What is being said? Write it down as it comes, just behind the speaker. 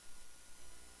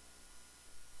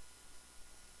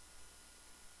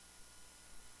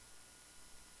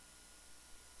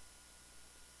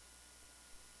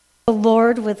The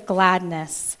Lord with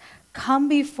gladness. Come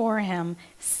before him,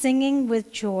 singing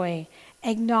with joy.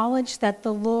 Acknowledge that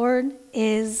the Lord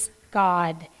is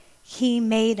God. He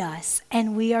made us,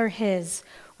 and we are his.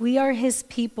 We are his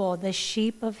people, the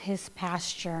sheep of his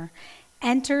pasture.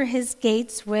 Enter his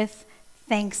gates with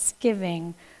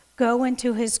thanksgiving. Go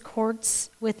into his courts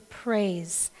with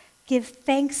praise. Give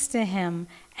thanks to him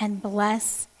and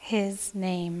bless his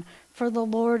name. For the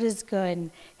Lord is good.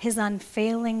 His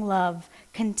unfailing love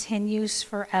continues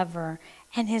forever,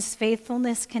 and his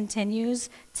faithfulness continues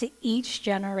to each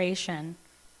generation.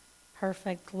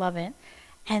 Perfect. Love it.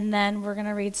 And then we're going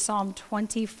to read Psalm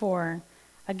 24.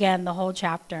 Again, the whole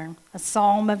chapter. A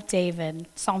Psalm of David.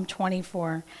 Psalm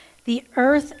 24. The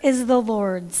earth is the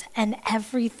Lord's and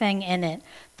everything in it.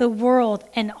 The world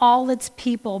and all its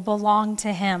people belong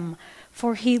to him.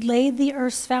 For he laid the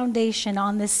earth's foundation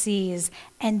on the seas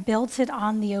and built it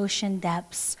on the ocean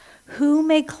depths. Who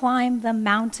may climb the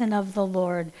mountain of the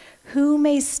Lord? Who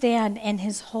may stand in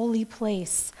his holy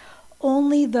place?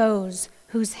 Only those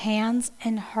whose hands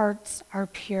and hearts are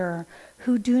pure,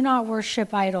 who do not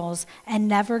worship idols and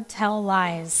never tell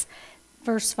lies.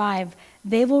 Verse 5,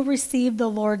 they will receive the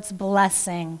Lord's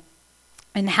blessing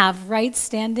and have right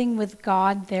standing with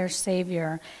God their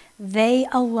Savior. They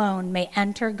alone may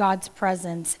enter God's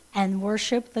presence and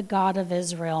worship the God of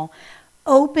Israel.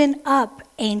 Open up,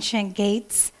 ancient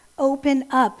gates. Open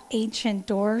up, ancient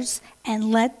doors, and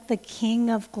let the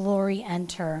King of glory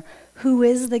enter. Who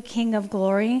is the King of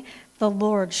glory? The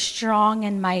Lord, strong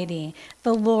and mighty.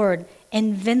 The Lord,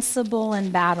 invincible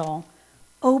in battle.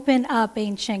 Open up,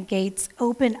 ancient gates.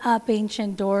 Open up,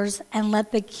 ancient doors, and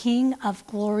let the King of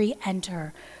glory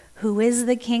enter. Who is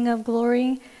the King of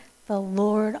glory? The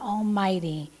Lord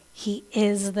Almighty. He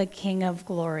is the King of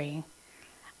glory.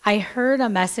 I heard a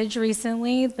message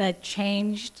recently that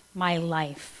changed my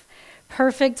life.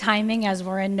 Perfect timing as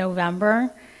we're in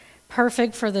November.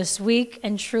 Perfect for this week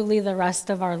and truly the rest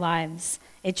of our lives.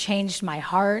 It changed my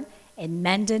heart. It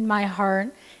mended my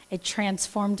heart. It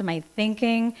transformed my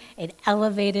thinking. It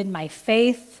elevated my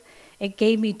faith. It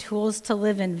gave me tools to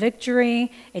live in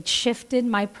victory. It shifted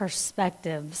my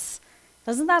perspectives.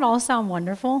 Doesn't that all sound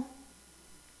wonderful?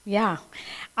 Yeah.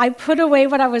 I put away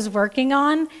what I was working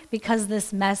on because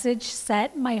this message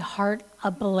set my heart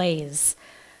ablaze.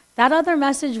 That other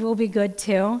message will be good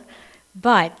too,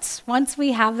 but once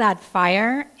we have that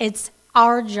fire, it's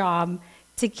our job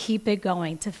to keep it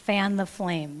going, to fan the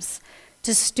flames,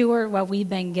 to steward what we've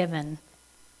been given.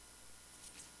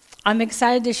 I'm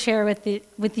excited to share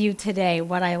with you today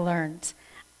what I learned.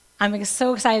 I'm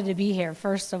so excited to be here,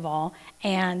 first of all.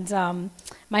 And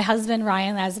my husband,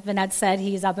 Ryan, as Vanette said,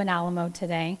 he's up in Alamo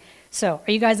today. So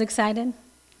are you guys excited?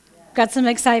 Yeah. Got some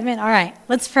excitement? All right,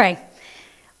 let's pray.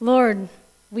 Lord,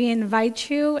 we invite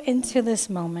you into this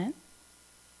moment.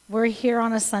 We're here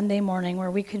on a Sunday morning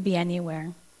where we could be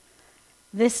anywhere.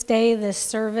 This day, this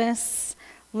service,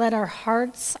 let our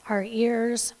hearts, our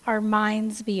ears, our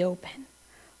minds be open.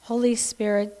 Holy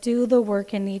Spirit, do the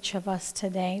work in each of us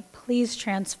today. Please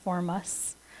transform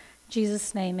us. In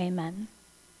Jesus' name, amen.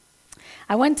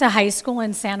 I went to high school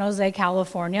in San Jose,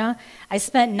 California. I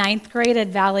spent 9th grade at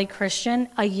Valley Christian,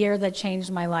 a year that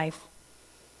changed my life.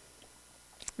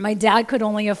 My dad could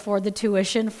only afford the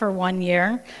tuition for 1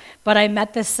 year, but I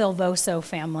met the Silvoso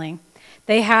family.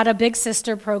 They had a big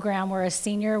sister program where a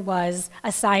senior was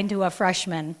assigned to a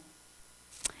freshman,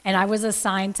 and I was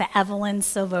assigned to Evelyn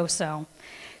Silvoso.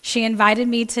 She invited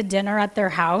me to dinner at their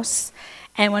house,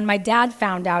 and when my dad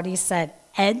found out, he said,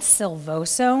 Ed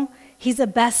Silvoso? He's a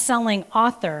best-selling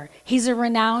author. He's a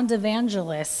renowned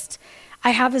evangelist.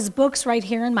 I have his books right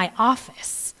here in my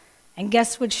office. And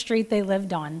guess which street they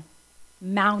lived on?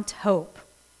 Mount Hope.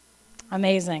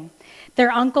 Amazing.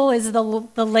 Their uncle is the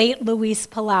late Luis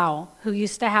Palau, who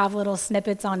used to have little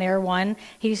snippets on Air One.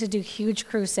 He used to do huge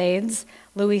crusades.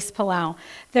 Luis Palau.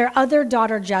 Their other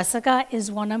daughter, Jessica,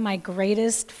 is one of my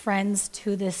greatest friends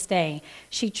to this day.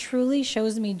 She truly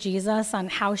shows me Jesus on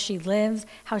how she lives,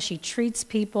 how she treats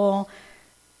people.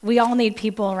 We all need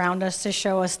people around us to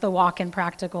show us the walk in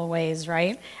practical ways,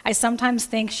 right? I sometimes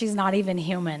think she's not even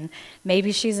human.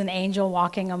 Maybe she's an angel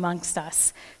walking amongst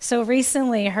us. So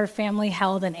recently, her family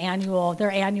held their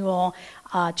annual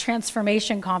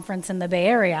transformation conference in the Bay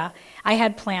Area. I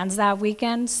had plans that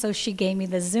weekend, so she gave me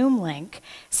the Zoom link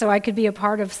so I could be a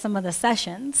part of some of the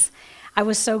sessions. I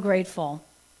was so grateful.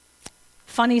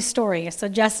 Funny story. So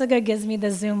Jessica gives me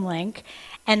the Zoom link,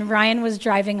 and Ryan was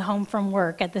driving home from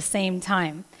work at the same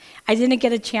time. I didn't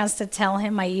get a chance to tell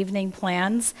him my evening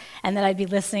plans and that I'd be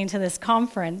listening to this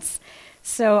conference.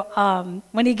 So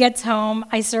when he gets home,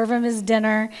 I serve him his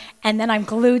dinner, and then I'm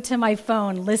glued to my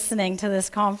phone listening to this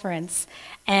conference.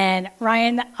 And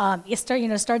Ryan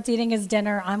starts eating his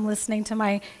dinner. I'm listening to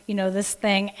my, this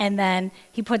thing, and then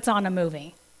he puts on a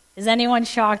movie. Is anyone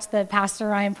shocked that Pastor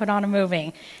Ryan put on a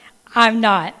movie? I'm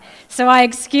not. So I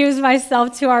excused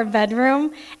myself to our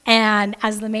bedroom, and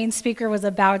as the main speaker was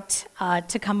about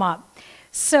to come up.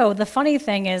 So the funny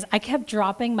thing is, I kept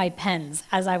dropping my pens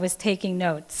as I was taking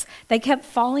notes. They kept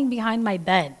falling behind my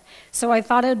bed. So I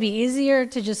thought it would be easier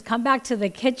to just come back to the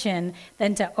kitchen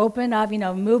than to open up,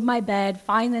 move my bed,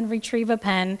 find and retrieve a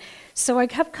pen. So I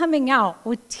kept coming out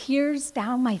with tears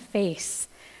down my face.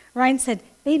 Ryan said,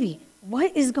 "Baby,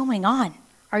 what is going on?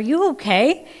 Are you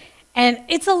okay?" And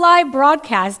it's a live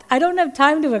broadcast. I don't have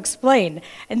time to explain.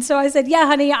 And so I said, "Yeah,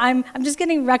 honey, I'm just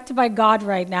getting wrecked by God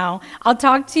right now. I'll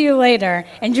talk to you later.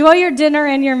 Enjoy your dinner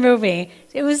and your movie."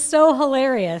 It was so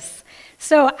hilarious.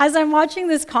 So as I'm watching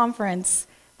this conference,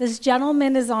 this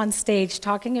gentleman is on stage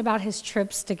talking about his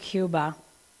trips to Cuba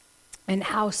and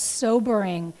how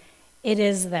sobering it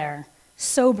is there.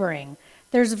 Sobering.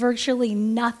 There's virtually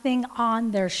nothing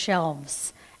on their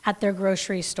shelves at their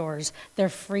grocery stores. Their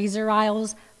freezer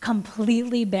aisles,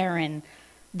 completely barren.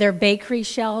 Their bakery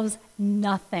shelves,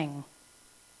 nothing.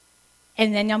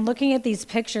 And then I'm looking at these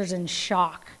pictures in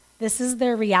shock. This is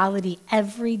their reality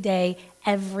every day,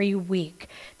 every week.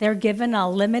 They're given a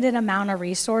limited amount of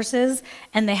resources,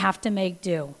 and they have to make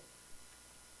do.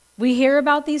 We hear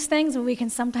about these things, but we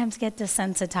can sometimes get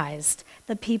desensitized.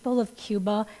 The people of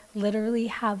Cuba literally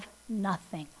have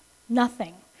nothing.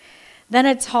 Nothing. Then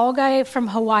a tall guy from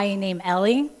Hawaii named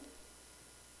Ellie,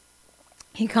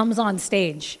 he comes on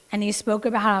stage, and he spoke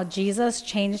about how Jesus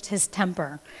changed his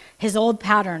temper, his old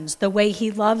patterns, the way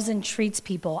he loves and treats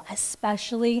people,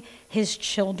 especially his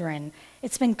children.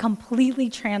 It's been completely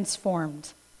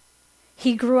transformed.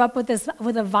 He grew up with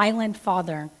a violent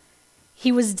father.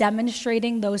 He was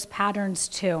demonstrating those patterns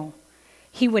too.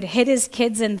 He would hit his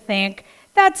kids and think,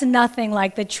 "That's nothing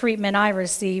like the treatment I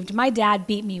received. My dad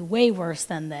beat me way worse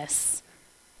than this."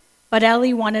 But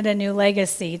Ellie wanted a new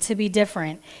legacy, to be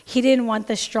different. He didn't want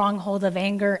the stronghold of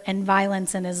anger and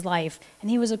violence in his life, and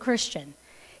he was a Christian.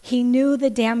 He knew the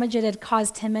damage it had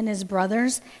caused him and his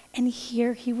brothers, and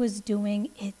here he was doing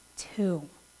it too.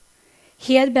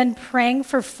 He had been praying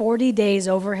for 40 days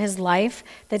over his life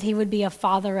that he would be a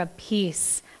father of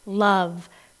peace, love,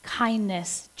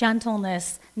 kindness,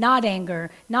 gentleness, not anger,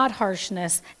 not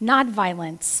harshness, not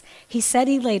violence. He said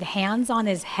he laid hands on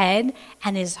his head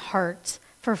and his heart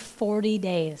for 40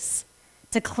 days,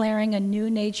 declaring a new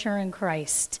nature in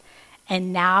Christ.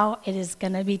 And now it is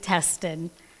going to be tested.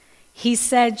 He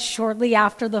said shortly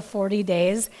after the 40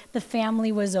 days, the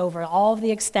family was over, all of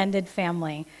the extended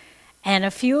family. And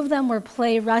a few of them were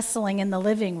play wrestling in the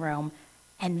living room,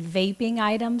 and vaping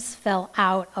items fell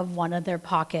out of one of their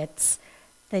pockets.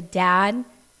 The dad,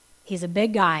 he's a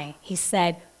big guy, he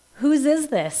said, "Whose is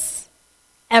this?"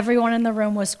 Everyone in the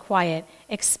room was quiet,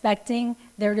 expecting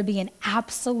there to be an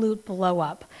absolute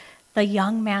blow-up. The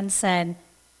young man said,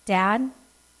 "Dad,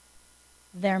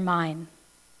 they're mine."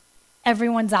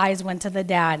 Everyone's eyes went to the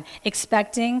dad,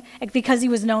 expecting, because he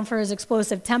was known for his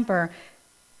explosive temper,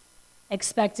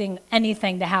 expecting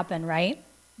anything to happen, right?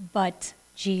 But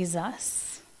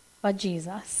Jesus,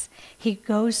 he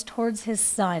goes towards his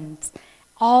son.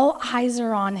 All eyes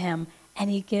are on him, and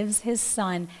he gives his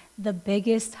son the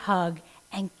biggest hug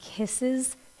and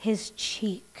kisses his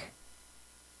cheek.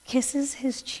 Kisses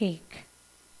his cheek.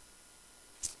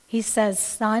 He says,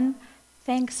 "Son,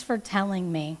 thanks for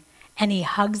telling me." And he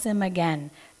hugs him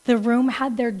again. The room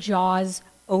had their jaws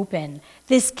open.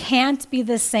 This can't be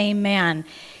the same man.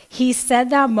 He said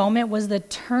that moment was the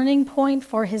turning point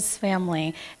for his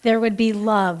family. There would be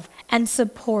love and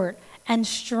support and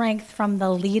strength from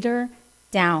the leader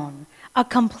down. A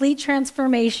complete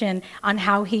transformation on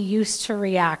how he used to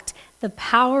react. The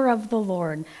power of the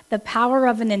Lord, the power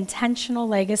of an intentional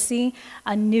legacy,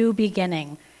 a new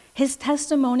beginning. His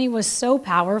testimony was so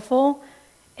powerful,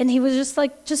 and he was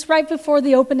just right before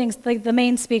the openings, like the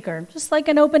main speaker, just like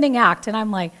an opening act. And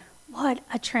I'm like, what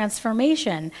a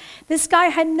transformation. This guy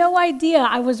had no idea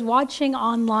I was watching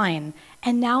online,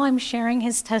 and now I'm sharing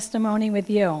his testimony with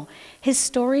you. His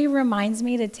story reminds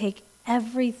me to take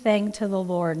everything to the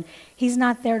Lord. He's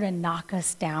not there to knock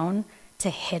us down, to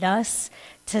hit us,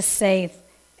 to say,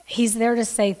 he's there to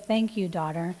say, "Thank you,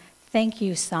 daughter. Thank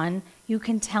you, son. You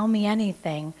can tell me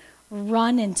anything.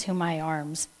 Run into my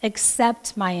arms.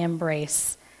 Accept my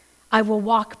embrace. I will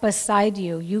walk beside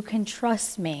you. You can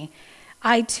trust me."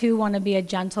 I too want to be a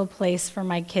gentle place for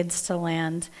my kids to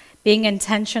land. being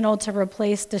intentional to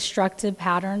replace destructive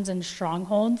patterns and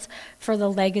strongholds for the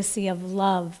legacy of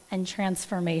love and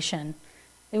transformation.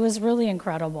 It was really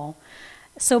incredible.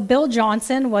 So Bill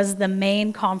Johnson was the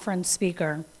main conference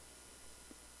speaker.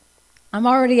 I'm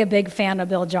already a big fan of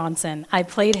Bill Johnson. I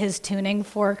played his tuning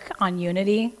fork on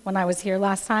Unity when I was here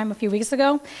last time a few weeks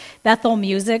ago. Bethel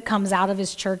Music comes out of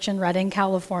his church in Redding,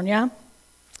 California.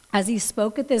 As he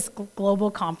spoke at this global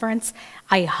conference,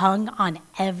 I hung on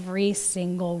every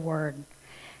single word.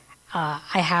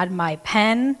 I had my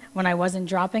pen when I wasn't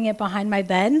dropping it behind my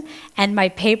bed, and my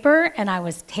paper, and I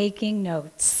was taking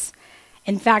notes.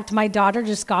 In fact, my daughter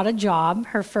just got a job,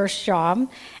 her first job,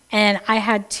 and I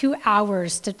had 2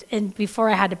 hours before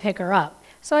I had to pick her up.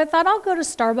 So I thought I'll go to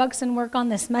Starbucks and work on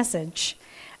this message.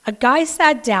 A guy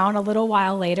sat down a little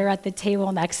while later at the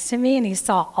table next to me, and he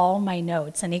saw all my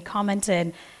notes, and he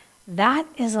commented, "That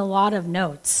is a lot of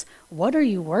notes. What are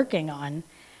you working on?"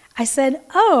 I said,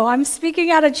 "Oh, I'm speaking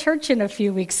at a church in a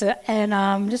few weeks, and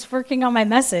I'm just working on my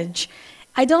message."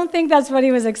 I don't think that's what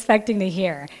he was expecting to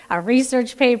hear. A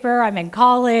research paper, I'm in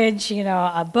college,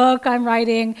 a book I'm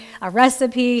writing, a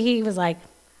recipe. He was like,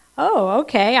 "Oh,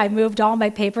 okay." I moved all my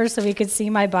papers so he could see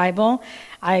my Bible.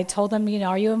 I told him,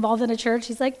 "Are you involved in a church?"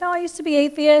 He's like, "No, I used to be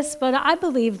atheist, but I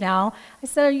believe now." I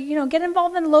said, "Get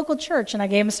involved in a local church." And I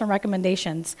gave him some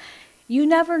recommendations. You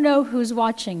never know who's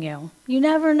watching you. You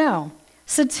never know.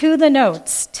 So to the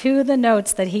notes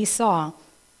that he saw.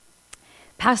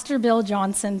 Pastor Bill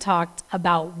Johnson talked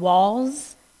about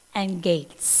walls and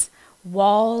gates.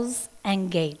 Walls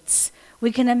and gates.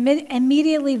 We can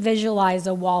immediately visualize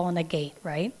a wall and a gate,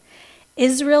 right?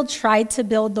 Israel tried to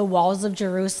build the walls of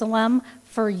Jerusalem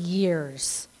for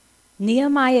years.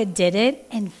 Nehemiah did it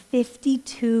in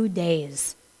 52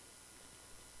 days.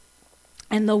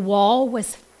 And the wall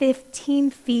was 15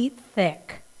 feet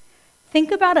thick. Think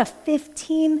about a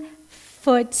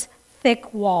 15-foot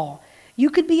thick wall. You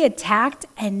could be attacked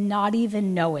and not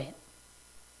even know it.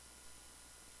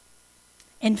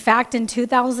 In fact, in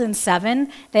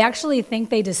 2007, they actually think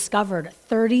they discovered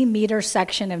a 30-meter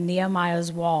section of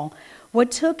Nehemiah's wall. What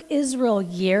took Israel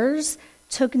years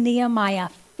took Nehemiah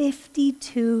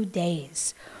 52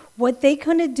 days. What they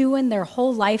couldn't do in their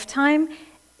whole lifetime,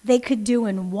 they could do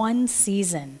in one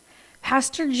season.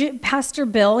 Pastor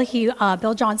Bill,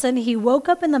 Bill Johnson, he woke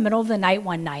up in the middle of the night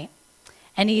one night,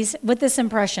 and he's with this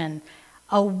impression: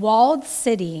 a walled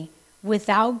city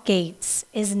without gates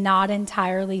is not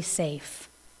entirely safe.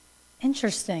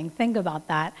 Interesting. Think about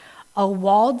that. A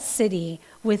walled city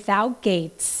without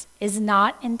gates is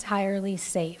not entirely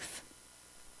safe.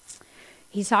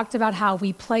 He talked about how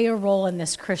we play a role in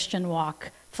this Christian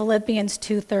walk. Philippians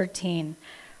 2:13.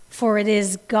 For it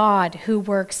is God who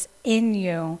works in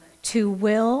you to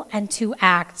will and to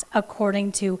act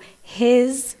according to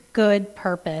his good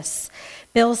purpose.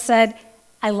 Bill said,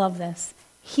 I love this.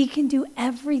 He can do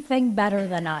everything better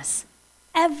than us.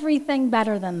 Everything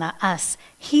better than us.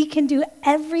 He can do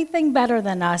everything better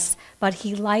than us, but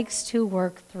he likes to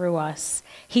work through us.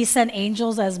 He sent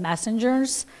angels as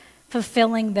messengers,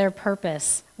 fulfilling their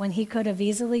purpose when he could have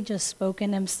easily just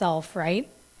spoken himself, right?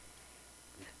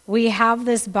 We have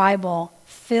this Bible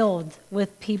filled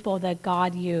with people that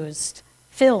God used.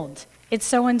 Filled. It's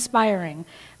so inspiring.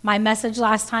 My message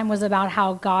last time was about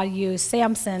how God used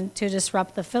Samson to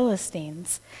disrupt the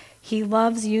Philistines. He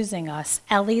loves using us.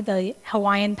 Eli, the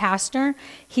Hawaiian pastor,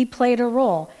 he played a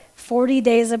role. 40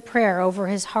 days of prayer over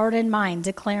his heart and mind,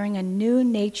 declaring a new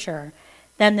nature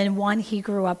than the one he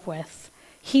grew up with.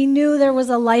 He knew there was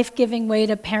a life-giving way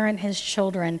to parent his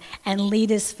children and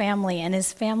lead his family, and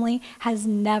his family has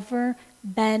never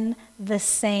been the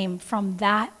same from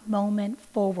that moment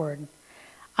forward.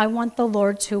 I want the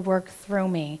Lord to work through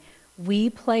me.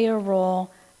 We play a role.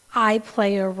 I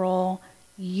play a role.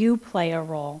 You play a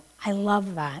role. I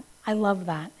love that. I love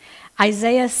that.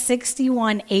 Isaiah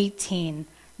 61:18.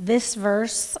 This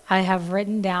verse I have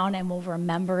written down and will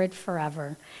remember it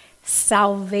forever.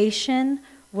 Salvation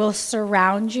will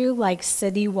surround you like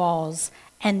city walls,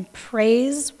 and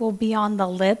praise will be on the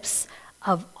lips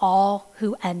of all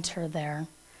who enter there.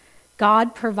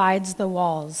 God provides the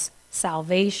walls,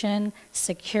 salvation,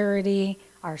 security,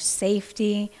 our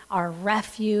safety, our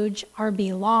refuge, our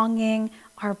belonging,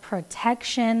 our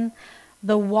protection.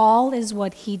 The wall is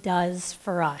what he does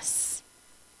for us,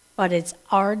 but it's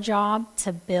our job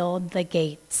to build the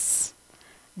gates.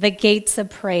 The gates of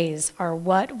praise are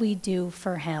what we do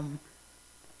for him.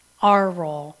 Our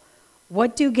role.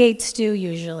 What do gates do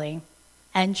usually?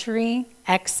 Entry,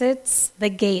 exits. The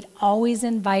gate always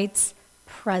invites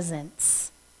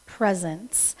presence.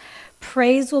 Presence.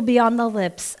 Praise will be on the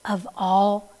lips of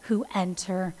all who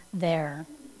enter there.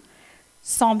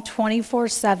 Psalm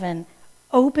 24:7.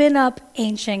 Open up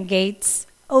ancient gates,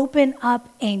 open up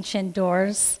ancient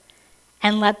doors,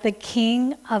 and let the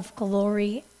King of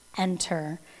glory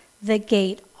enter. The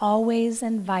gate always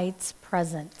invites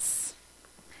presence.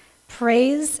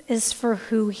 Praise is for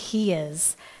who he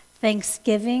is.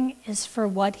 Thanksgiving is for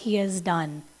what he has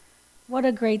done. What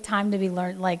a great time to be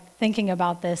thinking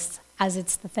about this as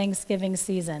it's the Thanksgiving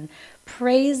season.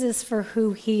 Praise is for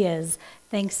who he is.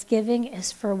 Thanksgiving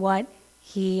is for what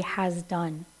he has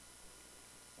done.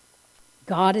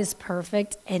 God is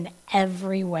perfect in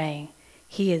every way.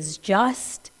 He is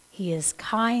just, he is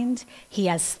kind, he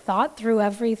has thought through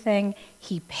everything,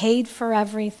 he paid for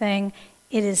everything,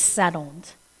 it is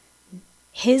settled.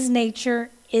 His nature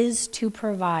is to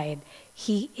provide.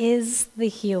 He is the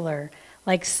healer.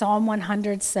 Like Psalm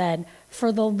 100 said,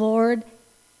 for the Lord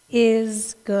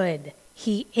is good.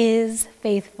 He is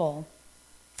faithful.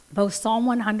 Both Psalm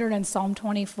 100 and Psalm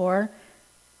 24,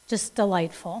 just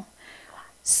delightful.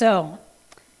 So,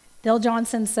 Bill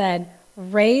Johnson said,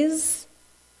 raise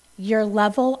your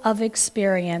level of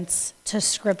experience to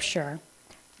Scripture.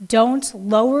 Don't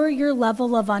lower your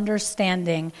level of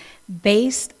understanding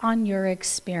based on your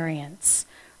experience.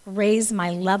 Raise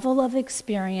my level of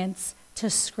experience to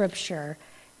Scripture,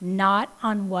 not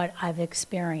on what I've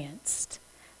experienced.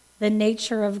 The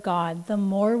nature of God, the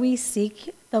more we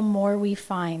seek, the more we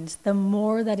find, the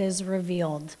more that is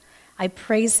revealed. I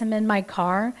praise him in my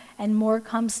car, and more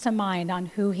comes to mind on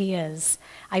who he is.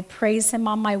 I praise him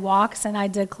on my walks, and I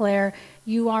declare,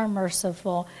 you are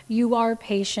merciful, you are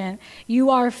patient,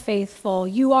 you are faithful,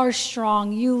 you are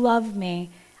strong, you love me.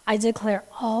 I declare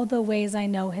all the ways I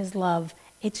know his love.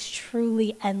 It's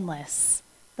truly endless.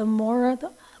 The more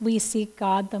we seek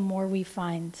God, the more we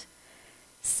find.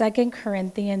 2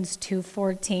 Corinthians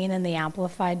 2:14 in the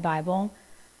Amplified Bible.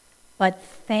 But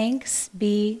thanks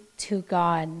be to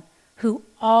God, who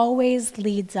always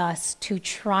leads us to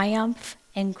triumph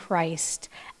in Christ,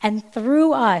 and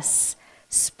through us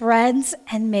spreads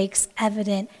and makes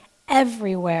evident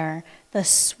everywhere the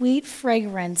sweet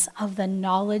fragrance of the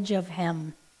knowledge of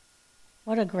him.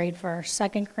 What a great verse,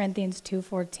 2 Corinthians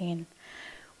 2:14.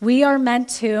 We are meant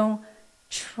to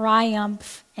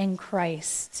triumph in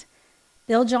Christ.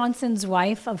 Bill Johnson's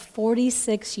wife of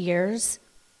 46 years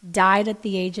died at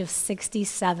the age of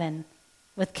 67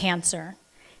 with cancer.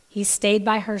 He stayed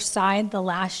by her side the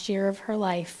last year of her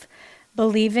life,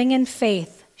 believing in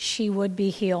faith she would be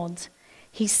healed.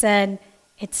 He said,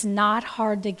 it's not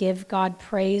hard to give God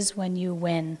praise when you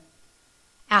win.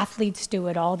 Athletes do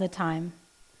it all the time.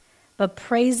 But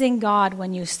praising God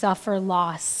when you suffer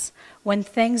loss, when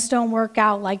things don't work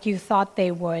out like you thought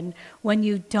they would, when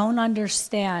you don't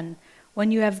understand,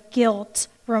 when you have guilt,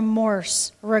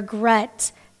 remorse,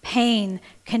 regret, pain,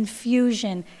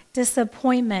 confusion,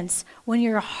 disappointments, when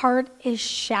your heart is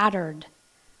shattered,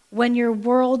 when your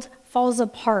world falls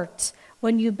apart,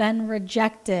 when you've been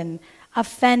rejected,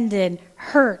 offended,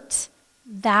 hurt,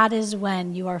 that is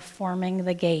when you are forming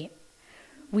the gate.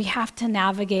 We have to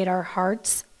navigate our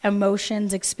hearts,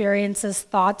 emotions, experiences,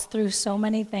 thoughts through so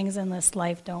many things in this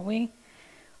life, don't we?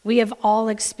 We have all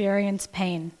experienced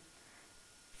pain,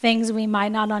 things we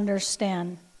might not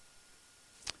understand.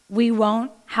 We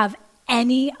won't have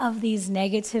any of these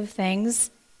negative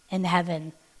things in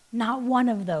heaven. Not one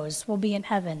of those will be in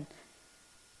heaven.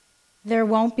 There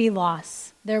won't be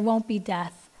loss. There won't be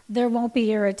death. There won't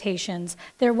be irritations.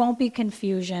 There won't be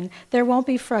confusion. There won't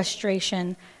be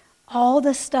frustration. All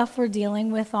the stuff we're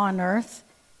dealing with on earth,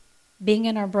 being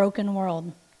in our broken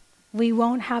world, we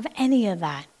won't have any of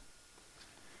that.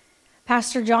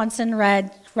 Pastor Johnson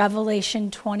read Revelation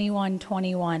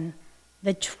 21:21.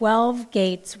 The 12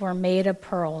 gates were made of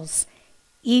pearls,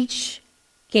 each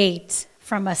gate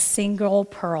from a single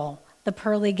pearl, the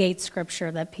pearly gate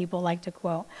scripture that people like to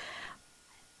quote.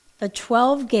 The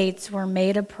 12 gates were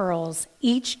made of pearls,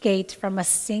 each gate from a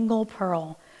single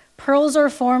pearl. Pearls are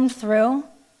formed through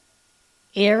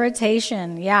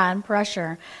irritation, and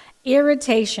pressure.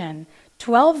 Irritation.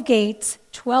 12 gates,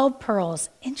 12 pearls.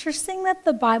 Interesting that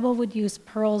the Bible would use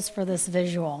pearls for this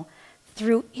visual.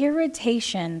 Through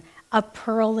irritation, a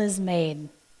pearl is made.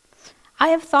 I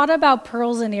have thought about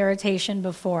pearls and irritation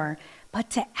before, but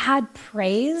to add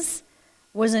praise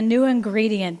was a new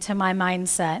ingredient to my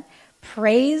mindset.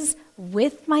 Praise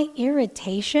with my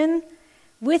irritation,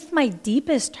 with my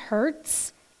deepest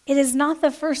hurts, it is not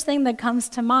the first thing that comes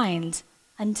to mind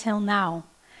until now.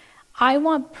 I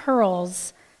want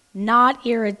pearls, not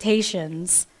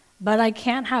irritations, but I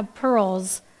can't have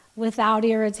pearls without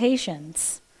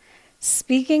irritations.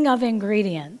 Speaking of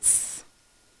ingredients,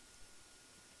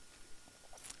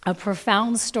 a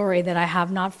profound story that I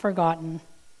have not forgotten.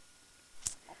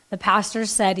 The pastor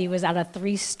said he was at a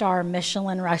 3-star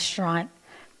Michelin restaurant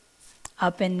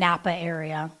up in Napa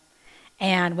area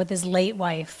and with his late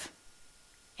wife.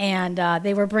 And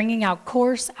they were bringing out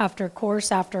course after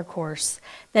course after course.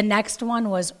 The next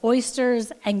one was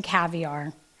oysters and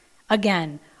caviar.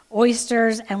 Again,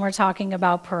 oysters, and we're talking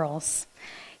about pearls.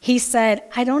 He said,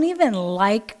 I don't even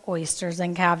like oysters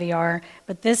and caviar,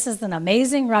 but this is an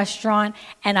amazing restaurant,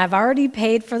 and I've already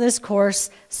paid for this course,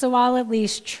 so I'll at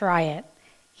least try it.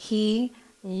 He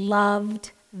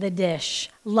loved the dish,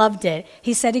 loved it.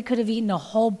 He said he could have eaten a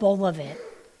whole bowl of it.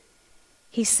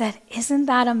 He said, isn't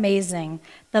that amazing?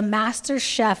 The master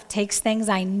chef takes things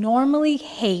I normally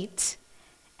hate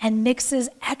and mixes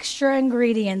extra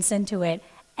ingredients into it,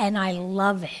 and I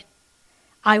love it.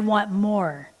 I want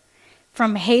more.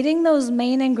 From hating those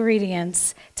main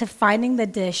ingredients to finding the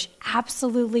dish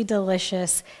absolutely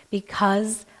delicious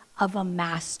because of a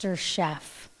master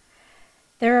chef.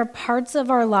 There are parts of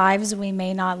our lives we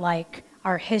may not like.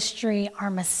 Our history,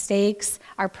 our mistakes,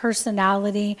 our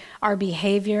personality, our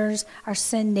behaviors, our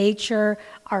sin nature,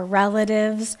 our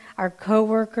relatives, our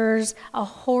coworkers, a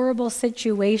horrible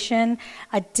situation,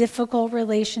 a difficult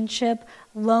relationship,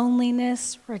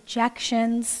 loneliness,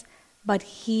 rejections, but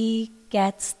he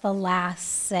gets the last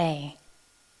say.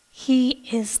 He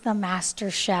is the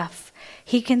master chef.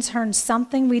 He can turn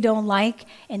something we don't like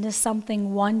into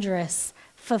something wondrous,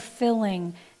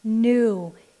 fulfilling,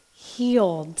 new,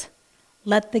 healed.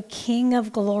 Let the King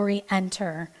of Glory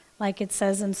enter, like it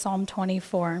says in Psalm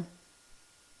 24.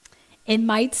 It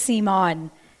might seem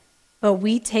odd, but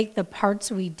we take the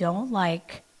parts we don't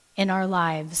like in our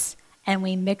lives and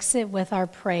we mix it with our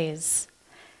praise.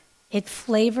 It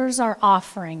flavors our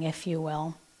offering, if you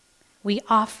will. We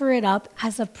offer it up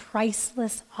as a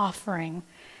priceless offering.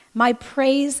 My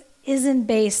praise isn't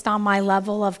based on my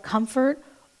level of comfort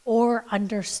or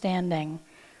understanding,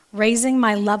 raising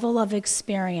my level of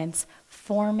experience,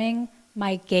 forming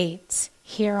my gates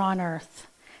here on earth,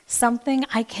 something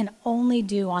I can only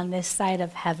do on this side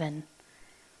of heaven.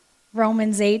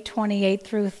 Romans 8:28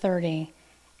 through 30.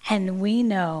 And we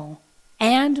know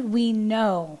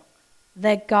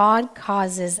that God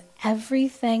causes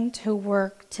everything to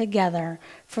work together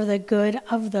for the good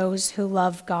of those who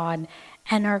love God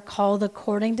and are called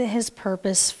according to his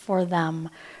purpose for them.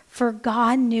 For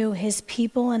God knew his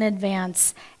people in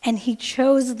advance, and he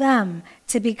chose them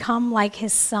to become like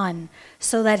his son,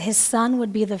 so that his son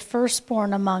would be the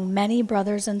firstborn among many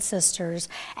brothers and sisters.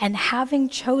 And having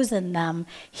chosen them,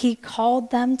 he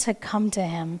called them to come to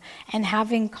him. And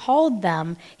having called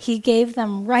them, he gave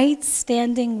them right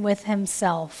standing with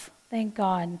himself. Thank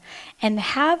God. And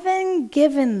having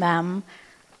given them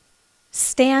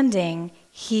standing,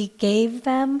 he gave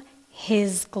them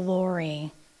his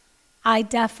glory. I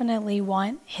definitely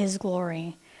want his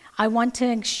glory. I want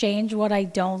to exchange what I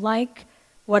don't like,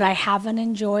 what I haven't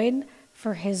enjoyed,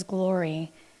 for his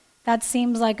glory. That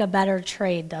seems like a better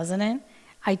trade, doesn't it?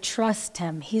 I trust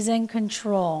him. He's in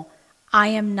control. I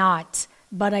am not,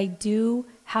 but I do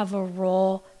have a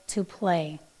role to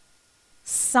play.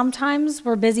 Sometimes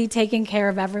we're busy taking care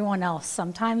of everyone else.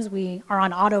 Sometimes we are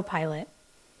on autopilot.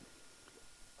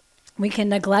 We can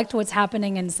neglect what's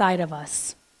happening inside of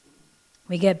us.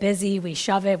 We get busy, we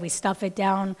shove it, we stuff it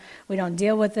down, we don't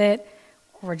deal with it.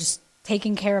 We're just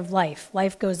taking care of life.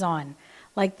 Life goes on.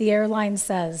 Like the airline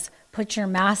says, put your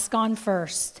mask on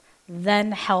first,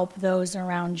 then help those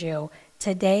around you.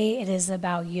 Today it is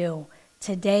about you.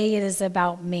 Today it is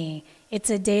about me. It's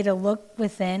a day to look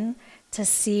within to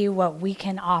see what we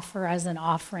can offer as an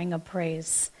offering of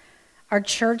praise. Our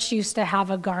church used to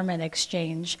have a garment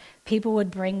exchange. People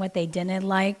would bring what they didn't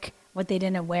like, what they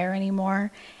didn't wear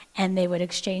anymore, and they would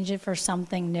exchange it for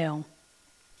something new.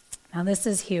 Now this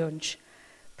is huge.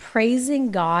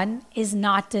 Praising God is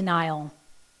not denial,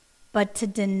 but to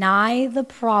deny the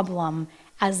problem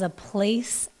as a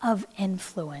place of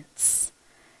influence.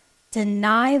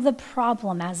 Deny the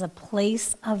problem as a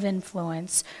place of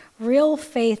influence. Real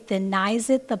faith denies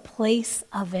it the place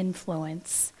of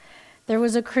influence. There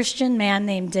was a Christian man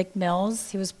named Dick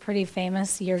Mills. He was pretty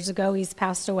famous years ago. He's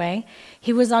passed away.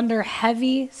 He was under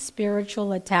heavy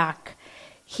spiritual attack.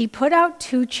 He put out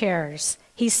 2 chairs.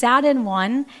 He sat in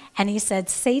one and he said,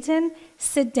 Satan,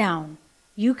 sit down.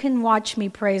 You can watch me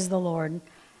praise the Lord.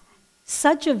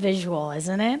 Such a visual,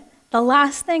 isn't it? The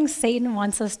last thing Satan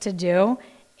wants us to do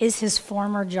is his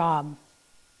former job.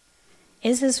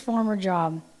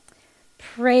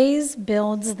 Praise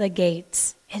builds the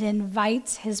gates. It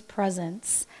invites his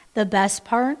presence. The best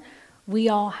part, we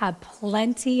all have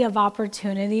plenty of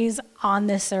opportunities on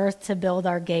this earth to build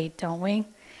our gate, don't we?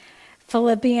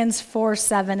 Philippians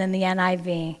 4:7 in the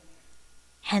NIV.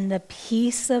 And the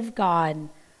peace of God,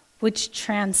 which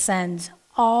transcends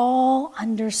all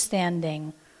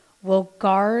understanding, will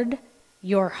guard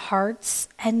your hearts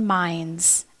and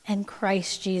minds in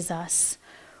Christ Jesus.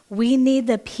 We need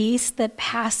the peace that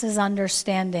passes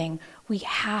understanding. We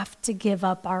have to give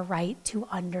up our right to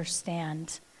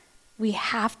understand. We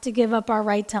have to give up our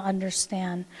right to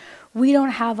understand. We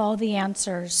don't have all the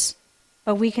answers,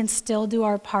 but we can still do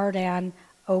our part and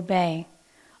obey.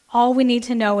 All we need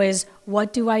to know is,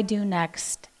 what do I do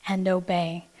next? And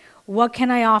obey. What can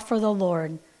I offer the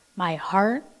Lord? My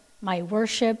heart, my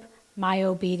worship, my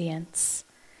obedience.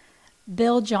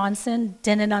 Bill Johnson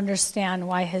didn't understand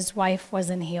why his wife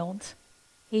wasn't healed.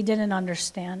 He didn't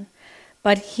understand.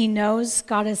 But he knows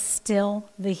God is still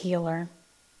the healer.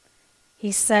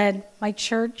 He said, my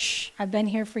church, I've been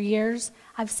here for years.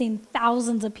 I've seen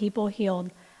thousands of people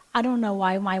healed. I don't know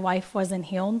why my wife wasn't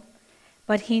healed.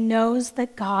 But he knows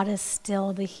that God is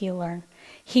still the healer.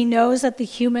 He knows that the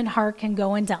human heart can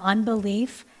go into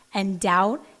unbelief and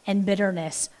doubt and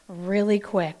bitterness really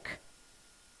quick.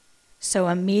 So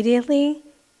immediately,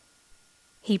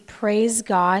 he praised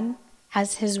God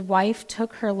as his wife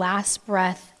took her last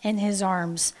breath in his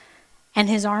arms, and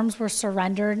his arms were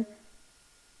surrendered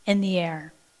in the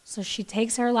air. So she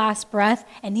takes her last breath,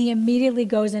 and he immediately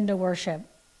goes into worship.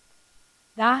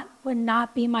 That would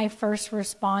not be my first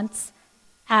response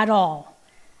at all.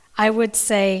 I would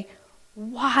say,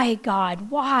 why, God?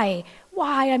 Why?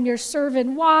 Why? I'm your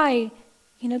servant. Why?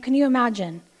 Can you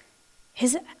imagine?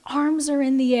 His arms are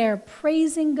in the air,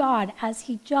 praising God as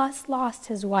he just lost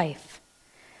his wife.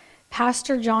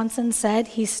 Pastor Johnson said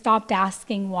he stopped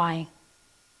asking why,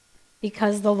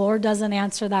 because the Lord doesn't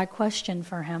answer that question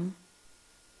for him.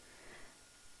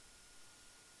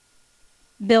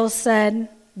 Bill said,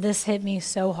 this hit me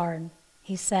so hard.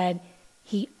 He said,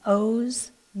 he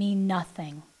owes me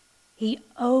nothing. He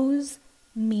owes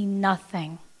me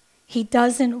nothing. He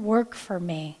doesn't work for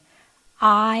me.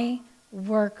 I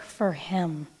work for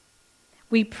him.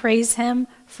 We praise him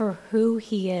for who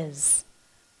he is.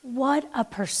 What a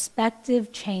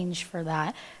perspective change for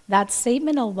that. That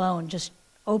statement alone just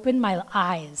opened my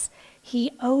eyes.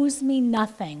 He owes me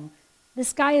nothing.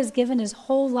 This guy has given his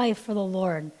whole life for the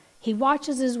Lord. He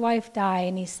watches his wife die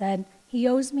and he said, he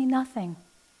owes me nothing.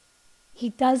 He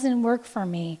doesn't work for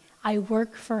me. I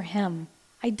work for him.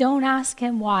 I don't ask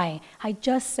him why. I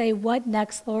just say, what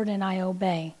next, Lord, and I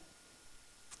obey.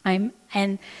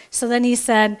 And so then he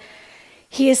said,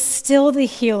 he is still the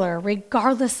healer,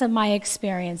 regardless of my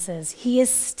experiences. He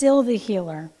is still the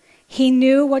healer. He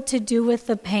knew what to do with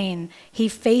the pain. He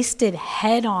faced it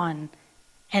head on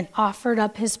and offered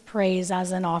up his praise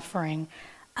as an offering.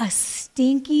 A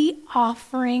stinky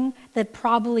offering that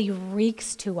probably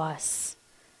reeks to us.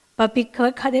 But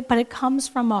it comes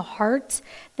from a heart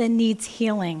that needs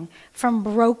healing, from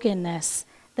brokenness,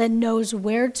 that knows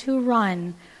where to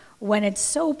run when it's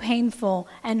so painful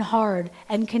and hard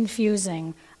and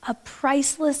confusing. A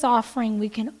priceless offering we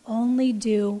can only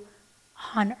do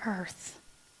on earth,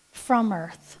 from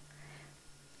earth.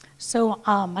 So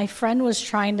my friend was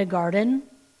trying to garden.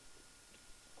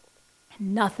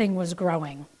 Nothing was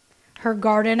growing. Her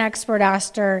garden expert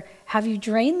asked her, have you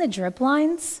drained the drip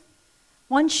lines?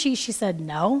 Once she said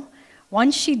no.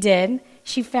 Once she did,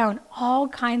 she found all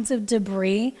kinds of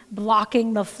debris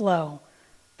blocking the flow.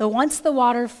 Once the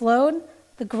water flowed,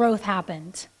 the growth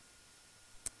happened.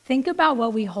 Think about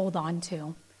what we hold on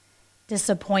to.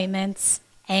 Disappointments,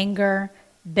 anger,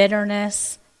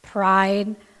 bitterness,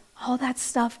 pride, all that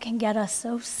stuff can get us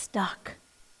so stuck.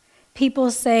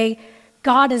 People say,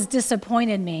 God has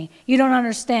disappointed me. You don't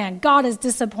understand. God has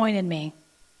disappointed me.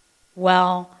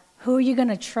 Well, who are you going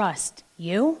to trust?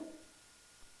 You?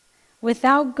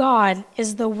 Without God,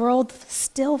 is the world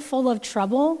still full of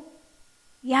trouble?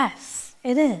 Yes,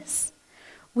 it is.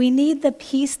 We need the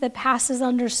peace that passes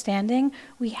understanding.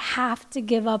 We have to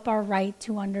give up our right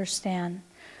to understand.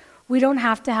 We don't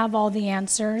have to have all the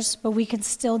answers, but we can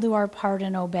still do our part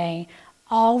and obey.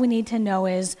 All we need to know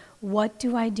is, what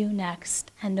do I do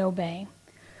next? And obey.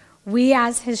 We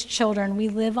as his children, we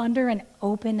live under an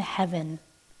open heaven.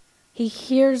 He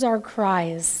hears our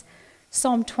cries.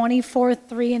 Psalm 24,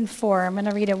 3 and 4. I'm going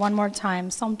to read it one more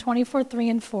time. Psalm 24, 3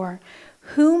 and 4.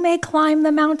 Who may climb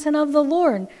the mountain of the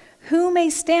Lord? Who may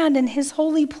stand in his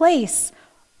holy place?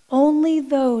 Only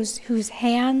those whose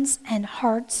hands and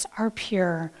hearts are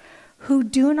pure, who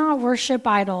do not worship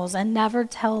idols and never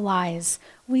tell lies.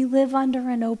 We live under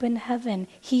an open heaven.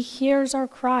 He hears our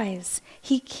cries.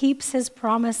 He keeps his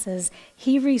promises.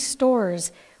 He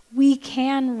restores. We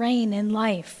can reign in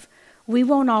life. We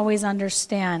won't always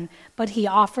understand, but he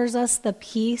offers us the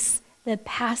peace that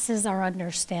passes our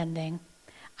understanding.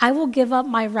 I will give up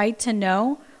my right to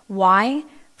know. Why?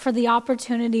 for the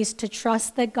opportunities to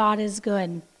trust that God is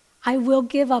good. I will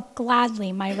give up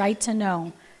gladly my right to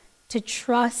know, to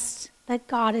trust that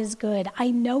God is good.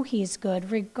 I know he's good,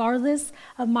 regardless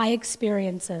of my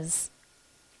experiences.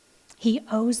 He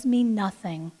owes me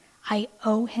nothing. I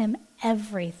owe him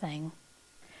everything.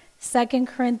 2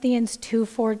 Corinthians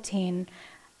 2:14,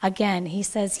 again, he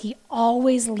says he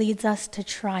always leads us to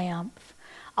triumph.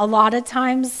 A lot of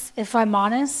times, if I'm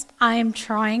honest, I am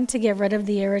trying to get rid of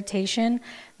the irritation,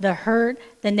 the hurt,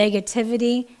 the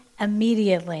negativity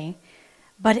immediately.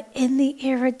 But in the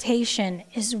irritation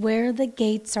is where the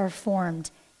gates are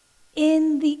formed.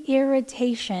 In the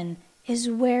irritation is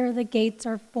where the gates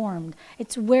are formed.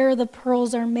 It's where the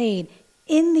pearls are made.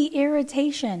 In the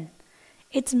irritation.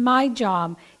 It's my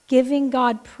job, giving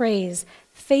God praise,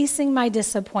 facing my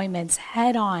disappointments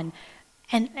head on,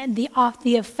 and the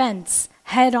offense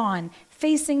head on,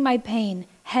 facing my pain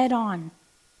head on.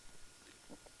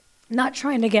 Not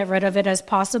trying to get rid of it as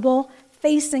possible,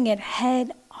 facing it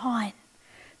head on.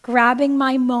 Grabbing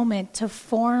my moment to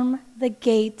form the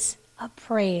gates of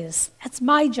praise. That's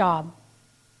my job.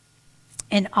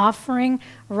 An offering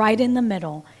right in the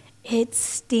middle. It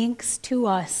stinks to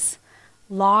us.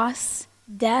 Loss,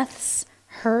 deaths,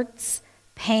 hurts,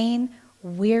 pain,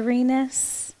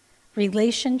 weariness,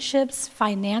 relationships,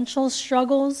 financial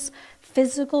struggles,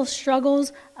 physical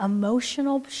struggles,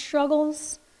 emotional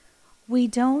struggles. We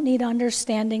don't need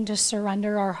understanding to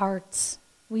surrender our hearts.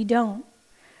 We don't.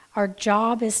 Our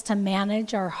job is to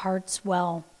manage our hearts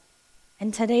well.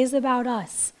 And today's about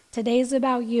us. Today's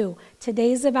about you.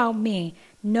 Today's about me.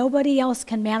 Nobody else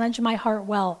can manage my heart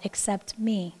well except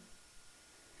me.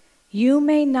 You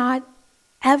may not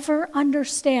ever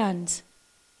understand.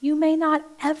 You may not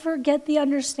ever get the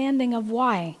understanding of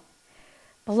why.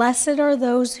 Blessed are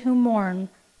those who mourn.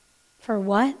 For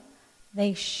what?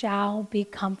 They shall be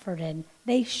comforted.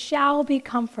 They shall be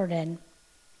comforted.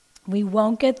 We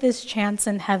won't get this chance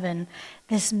in heaven.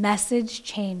 This message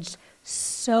changed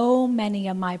so many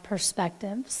of my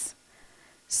perspectives.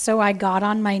 So I got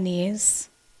on my knees.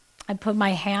 I put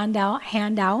my hand out,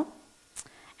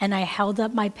 and I held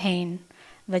up my pain,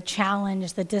 the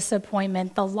challenge, the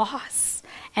disappointment, the loss.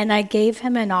 And I gave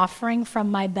him an offering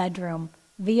from my bedroom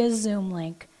via Zoom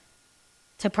link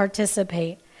to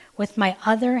participate with my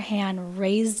other hand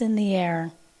raised in the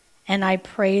air. And I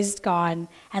praised God.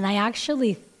 And I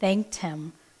actually thanked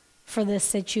him for this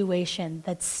situation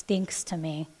that stinks to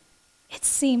me. It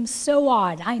seems so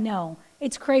odd. I know.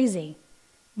 It's crazy.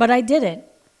 But I did it.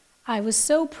 I was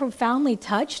so profoundly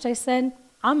touched. I said,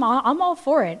 I'm all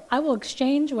for it. I will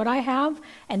exchange what I have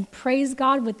and praise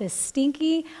God with this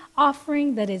stinky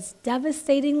offering that is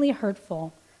devastatingly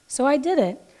hurtful. So I did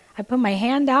it. I put my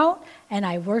hand out and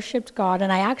I worshiped God,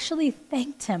 and I actually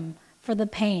thanked him for the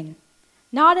pain.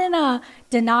 Not in a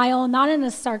denial, not in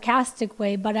a sarcastic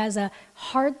way, but as a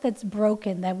heart that's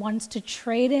broken, that wants to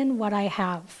trade in what I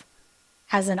have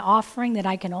as an offering that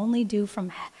I can only do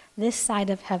from this side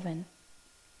of heaven.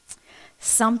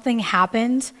 Something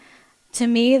happened to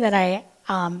me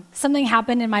something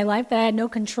happened in my life that I had no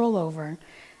control over.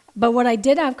 But what I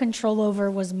did have control over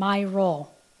was my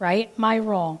role, right? My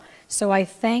role. So I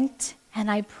thanked and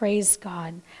I praised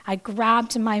God. I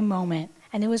grabbed my moment,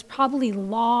 and it was probably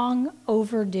long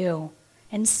overdue.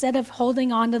 Instead of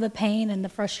holding on to the pain and the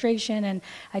frustration and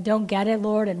I don't get it,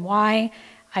 Lord, and why,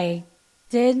 I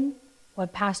did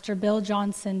what Pastor Bill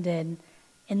Johnson did.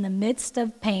 In the midst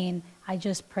of pain, I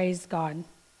just praised God.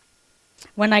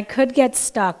 When I could get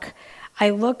stuck, I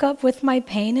look up with my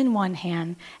pain in one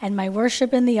hand and my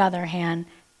worship in the other hand,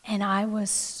 and I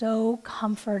was so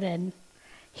comforted.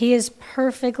 He is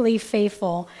perfectly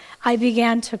faithful. I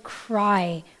began to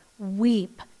cry,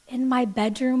 weep in my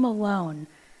bedroom alone,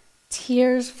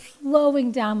 tears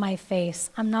flowing down my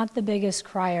face. I'm not the biggest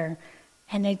crier,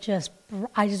 and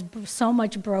so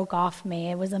much broke off me.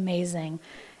 It was amazing.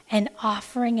 An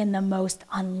offering in the most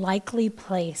unlikely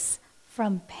place,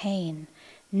 from pain,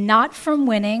 not from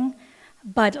winning,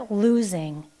 but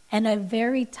losing, and a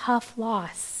very tough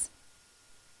loss.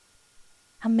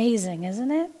 Amazing,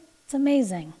 isn't it? It's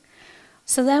amazing.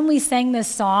 So then we sang this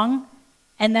song,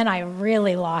 and then I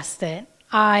really lost it.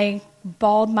 I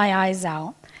bawled my eyes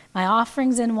out. My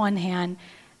offering's in one hand,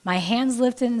 my hands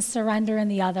lifted in surrender in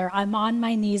the other. I'm on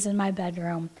my knees in my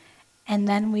bedroom. And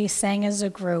then we sang as a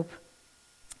group,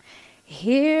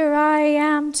 "Here I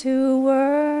am to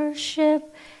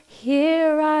worship,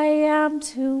 here I am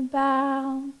to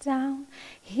bow down,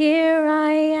 here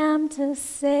I am to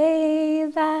say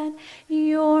that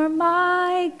you're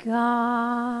my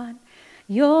God.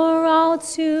 You're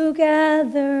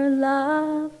altogether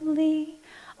lovely,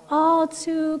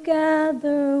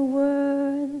 altogether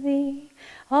worthy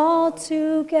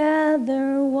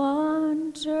altogether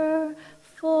wonderful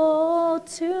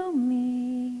to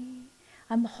me.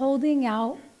 I'm holding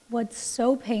out what's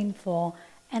so painful,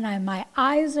 and my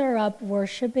eyes are up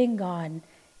worshiping God.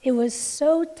 It was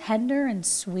so tender and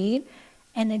sweet,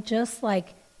 and it just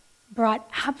like brought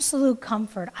absolute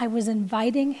comfort. I was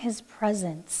inviting his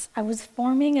presence. I was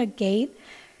forming a gate,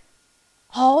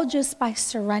 all just by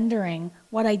surrendering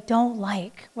what I don't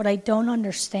like, what I don't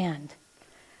understand.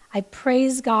 I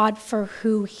praise God for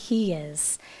who he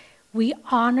is. We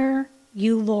honor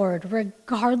you, Lord,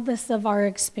 regardless of our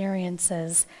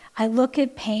experiences. I look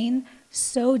at pain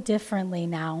so differently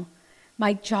now.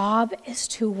 My job is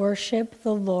to worship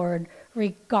the Lord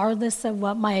regardless of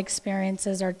what my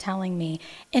experiences are telling me.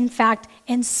 In fact,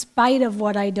 in spite of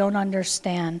what I don't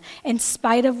understand, in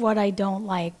spite of what I don't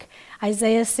like.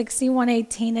 Isaiah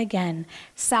 61:18 again,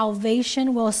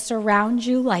 salvation will surround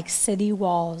you like city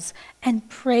walls, and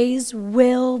praise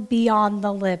will be on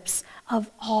the lips of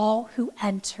all who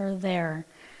enter there.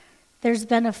 There's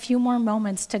been a few more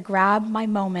moments to grab my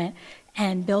moment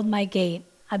and build my gate.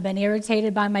 I've been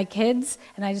irritated by my kids,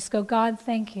 and I just go, God,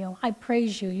 thank you. I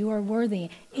praise you. You are worthy.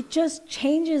 It just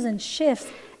changes and shifts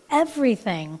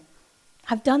everything.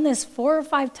 I've done this 4 or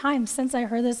 5 times since I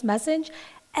heard this message.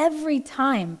 Every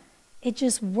time, it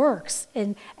just works.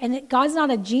 God's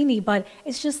not a genie, but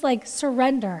it's just like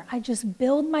surrender. I just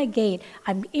build my gate.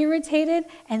 I'm irritated,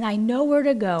 and I know where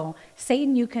to go.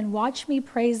 Satan, you can watch me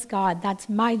praise God. That's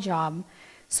my job.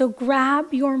 So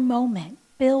grab your moment.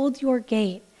 Build your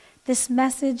gate. This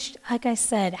message, like I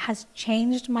said, has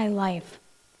changed my life.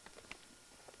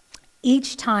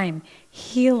 Each time,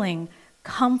 healing,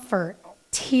 comfort,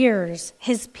 tears,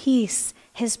 his peace,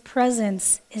 his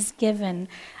presence is given.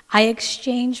 I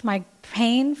exchange my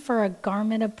pain for a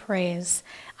garment of praise.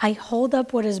 I hold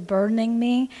up what is burdening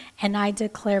me, and I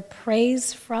declare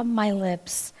praise from my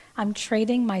lips. I'm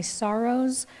trading my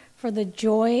sorrows for the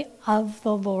joy of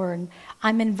the Lord.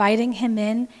 I'm inviting him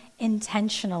in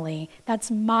intentionally.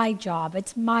 That's my job.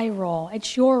 It's my role.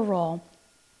 It's your role.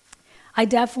 I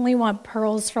definitely want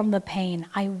pearls from the pain.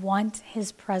 I want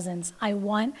his presence. I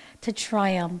want to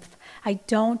triumph. I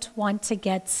don't want to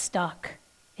get stuck.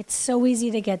 It's so easy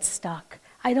to get stuck.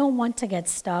 I don't want to get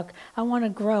stuck. I want to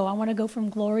grow. I want to go from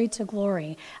glory to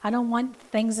glory. I don't want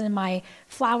things in my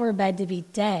flower bed to be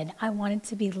dead. I want it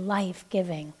to be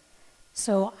life-giving.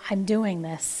 So I'm doing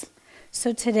this.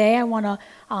 So today I want to,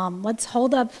 let's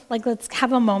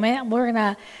have a moment. We're going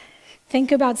to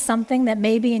think about something that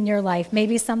maybe in your life,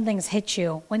 maybe something's hit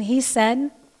you. When he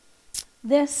said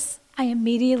this, I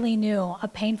immediately knew a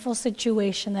painful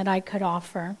situation that I could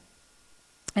offer.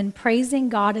 And praising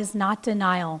God is not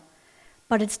denial,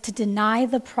 but it's to deny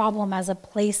the problem as a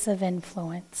place of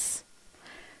influence.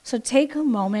 So take a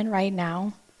moment right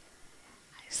now.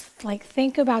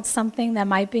 Think about something that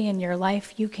might be in your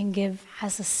life you can give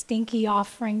as a stinky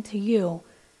offering to you,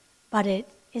 but it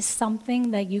is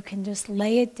something that you can just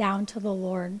lay it down to the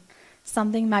Lord.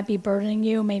 Something might be burdening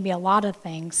you, maybe a lot of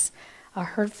things, a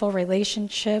hurtful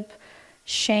relationship,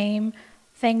 shame,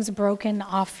 things broken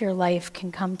off your life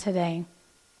can come today.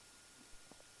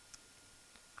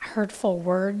 Hurtful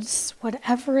words,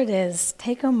 whatever it is,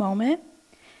 take a moment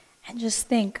and just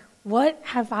think, what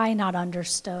have I not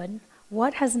understood?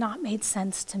 What has not made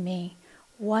sense to me?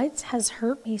 What has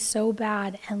hurt me so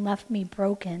bad and left me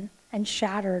broken and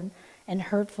shattered and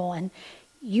hurtful? And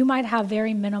you might have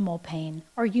very minimal pain,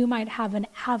 or you might have an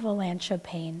avalanche of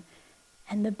pain.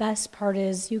 And the best part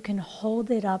is you can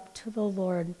hold it up to the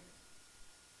Lord.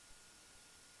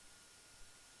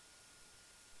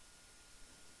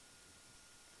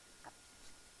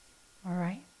 All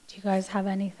right, do you guys have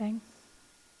anything?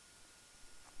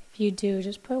 If you do,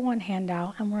 just put one hand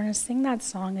out, and we're going to sing that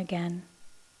song again.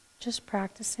 Just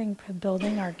practicing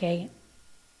building our gate.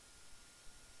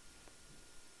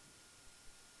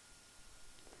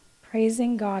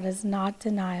 Praising God is not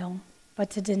denial, but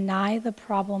to deny the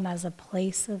problem as a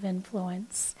place of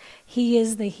influence. He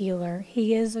is the healer.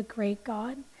 He is a great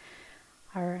God.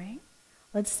 All right,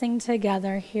 let's sing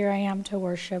together, Here I Am to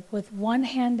Worship, with one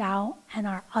hand out and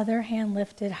our other hand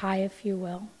lifted high, if you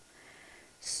will.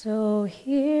 So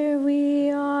here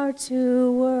we are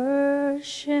to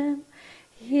worship,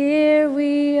 here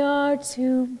we are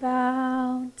to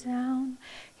bow down,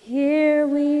 here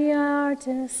we are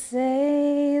to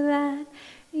say that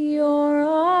you're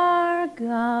our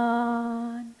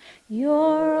God,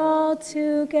 you're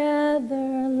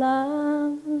altogether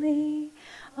lovely,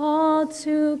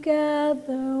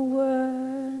 altogether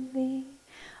worthy,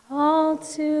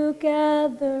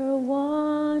 altogether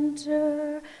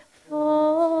wonderful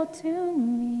to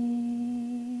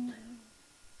me.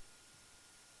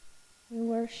 We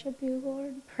worship worship you,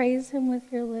 Lord. Praise him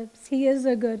with your lips. He is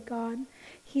a good God.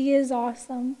 He is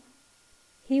awesome.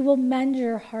 He will mend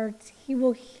your hearts. He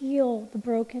will heal the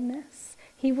brokenness.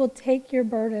 He will take your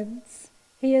burdens.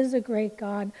 He is a great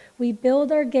God. We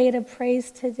build our gate of praise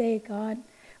today, God.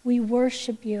 We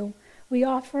worship you. We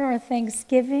offer our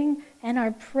thanksgiving and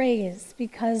our praise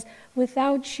because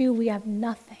without you, we have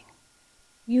nothing.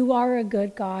 You are a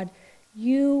good God.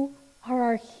 You are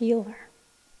our healer.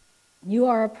 You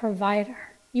are a provider.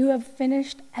 You have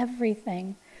finished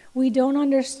everything. We don't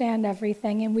understand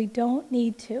everything, and we don't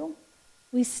need to.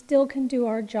 We still can do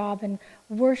our job and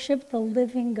worship the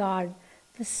living God,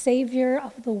 the Savior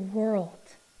of the world.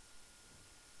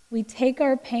 We take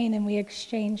our pain and we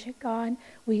exchange it, God.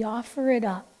 We offer it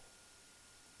up.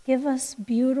 Give us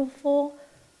beautiful,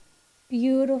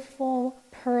 beautiful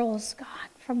pearls, God,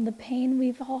 from the pain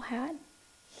we've all had.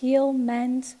 Heal,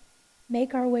 mend,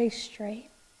 make our way straight.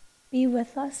 Be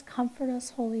with us, comfort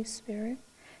us, Holy Spirit.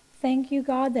 Thank you,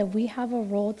 God, that we have a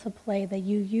role to play, that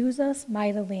you use us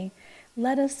mightily.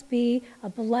 Let us be a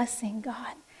blessing,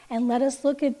 God, and let us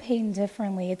look at pain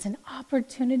differently. It's an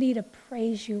opportunity to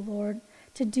praise you, Lord,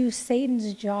 to do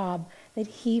Satan's job that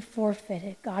he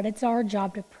forfeited. God, it's our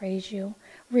job to praise you,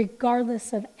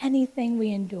 regardless of anything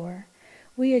we endure.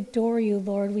 We adore you,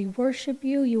 Lord. We worship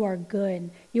you. You are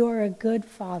good. You are a good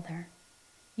Father.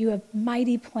 You have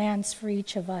mighty plans for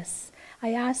each of us.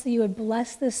 I ask that you would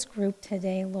bless this group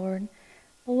today, Lord.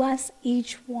 Bless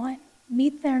each one.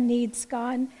 Meet their needs,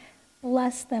 God.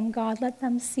 Bless them, God. Let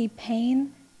them see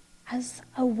pain as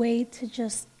a way to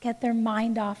just get their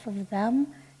mind off of them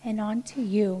and onto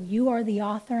you. You are the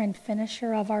author and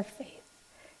finisher of our faith.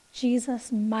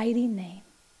 Jesus' mighty name.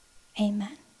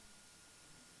 Amen.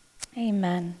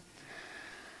 Amen.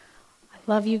 I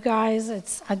love you guys.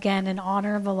 It's, again, an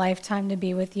honor of a lifetime to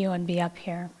be with you and be up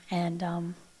here.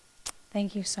 And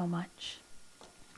thank you so much.